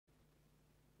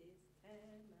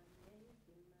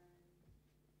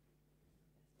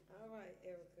All right,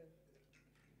 Erica.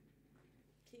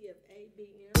 Key of A,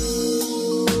 B, M.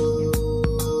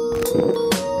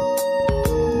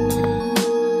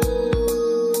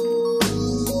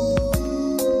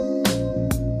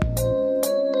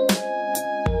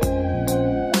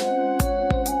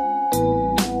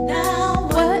 Now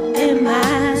what am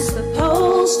I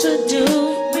supposed to do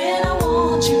when I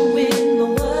want you in my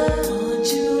world?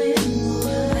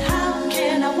 How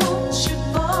can I want you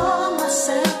for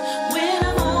myself when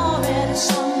I'm already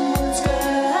someone's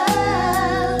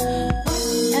girl?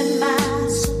 What am I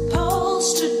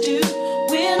supposed to do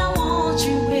when I want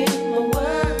you in my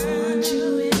world?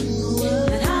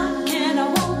 And how can I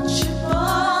want you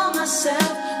for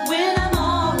myself when I'm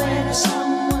already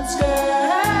someone's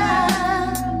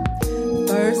girl?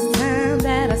 First time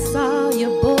that I saw you,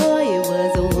 boy, it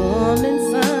was a warm and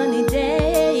sunny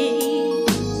day.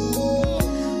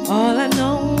 All I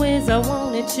know is I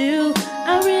wanted you.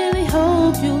 I really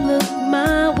hope you look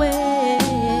my way.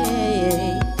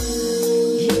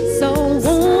 So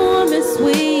warm and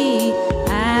sweet,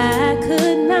 I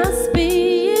could not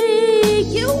speak.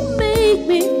 You make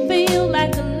me feel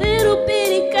like a little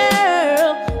bitty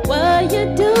girl. What you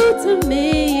do to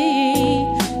me?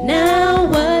 Now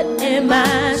what am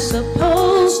I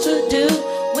supposed to do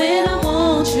when I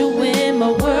want you in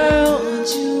my world?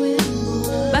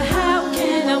 But how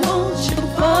can I want you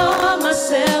for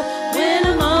myself when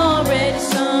I'm already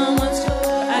someone's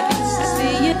girl? I guess I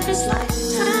see you this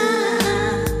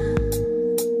lifetime.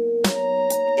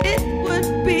 It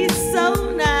would be so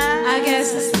nice. I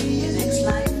guess I see you next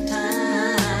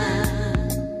lifetime.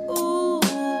 Ooh,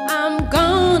 I'm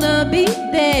gonna be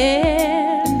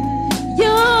there.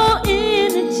 Your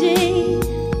energy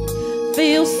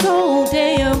feels so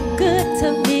damn good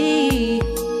to me.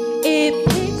 It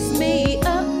picks me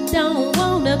up, don't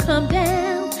wanna come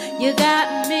down. You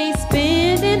got me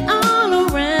spinning all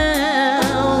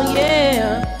around,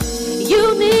 yeah.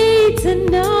 You need to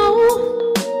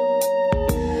know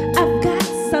I've got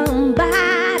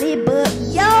somebody, but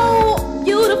you're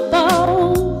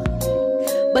beautiful.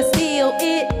 But still,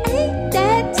 it ain't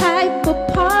that type of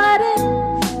party.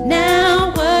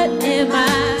 Now what am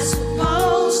I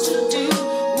Supposed to do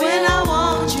when I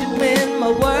want you in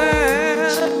my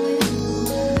world?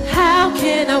 How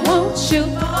can I want you?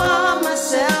 For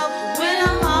myself when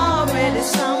I'm already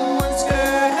someone's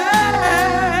girl.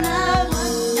 Now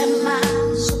what am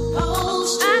I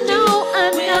supposed to I do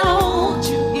know, when I want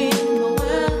you in my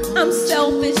world? I'm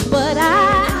selfish, but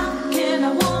How can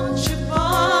I want you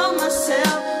for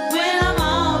myself when I'm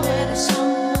already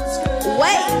someone's girl?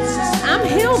 wait, I'm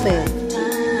human,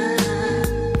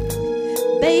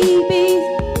 baby.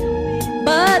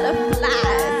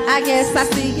 Butterflies, I guess I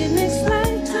see you next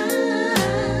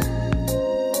lifetime.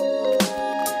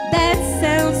 That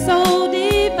sounds so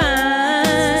divine.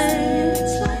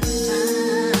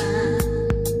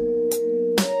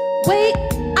 Wait,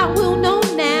 I will know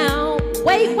now.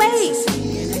 Wait,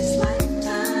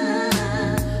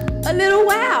 a little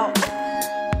while.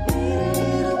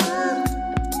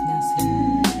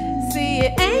 See,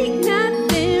 it ain't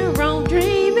nothing wrong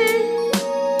dreaming.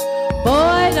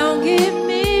 Boy, don't get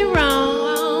me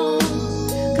wrong.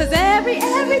 'Cause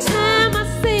every time I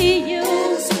see you,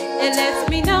 it lets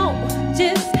me know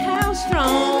just how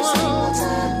strong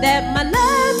that my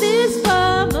love is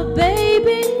for my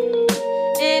baby.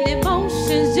 And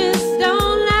emotions just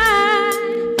don't lie.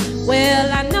 Well,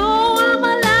 I know I'm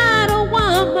a lot of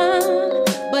woman,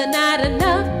 but not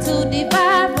enough to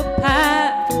divide the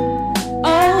pie.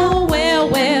 Oh,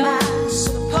 well, Am I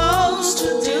supposed to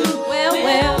do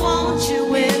when I want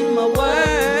you in my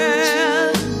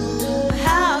world?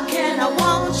 How can I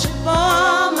want you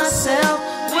for myself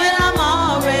when I'm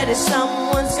already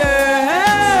someone's girl?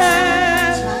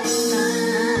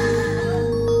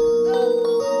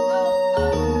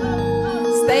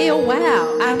 stay a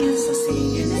while. I'm Guess I'll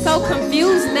see you next so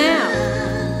confused now.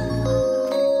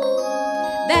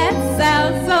 That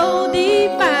sounds so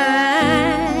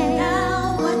divine.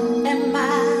 Now what am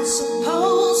I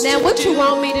supposed Now to what you do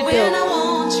want me to when I do?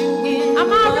 want you in I'm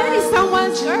my already world?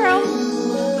 someone's girl.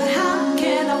 But how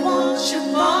can I want you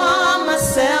for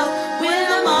myself when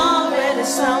I'm already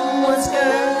someone's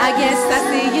girl? I guess I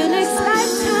see you next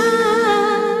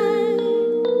lifetime.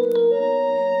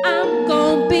 I'm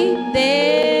gonna be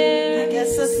there. I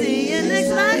guess I'll see you next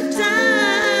lifetime.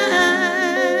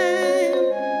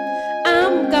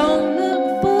 I'm gonna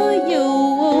look for you.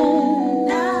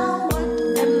 Now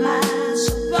what am I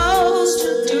supposed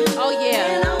to do Oh yeah.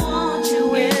 when I want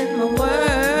you in my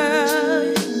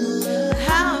world?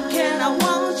 How can I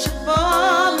want you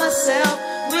for myself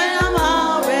when I'm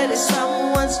already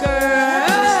someone's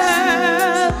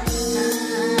girl?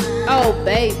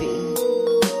 baby.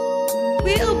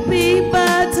 We'll be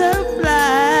butterflies.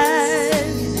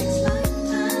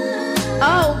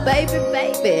 Oh, baby,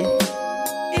 baby.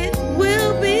 It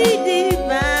will be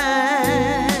divine.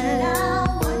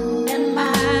 Now what am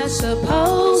I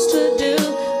supposed to do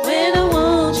when I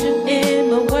want you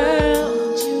in my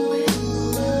world?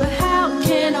 But how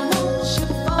can I want you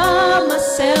for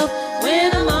myself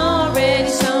when I'm already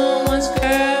someone's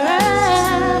girl?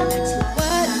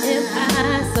 What am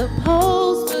I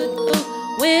supposed to do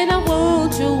when I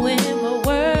want you in my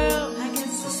world?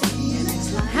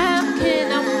 How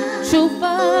can I want you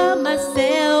for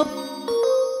myself?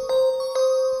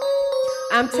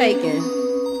 I'm taking.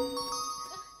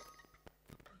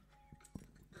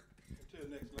 Until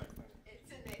next lifetime. It's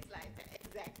the next lifetime,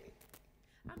 exactly.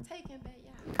 I'm taking, baby.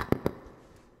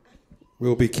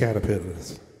 We'll be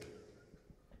caterpillars.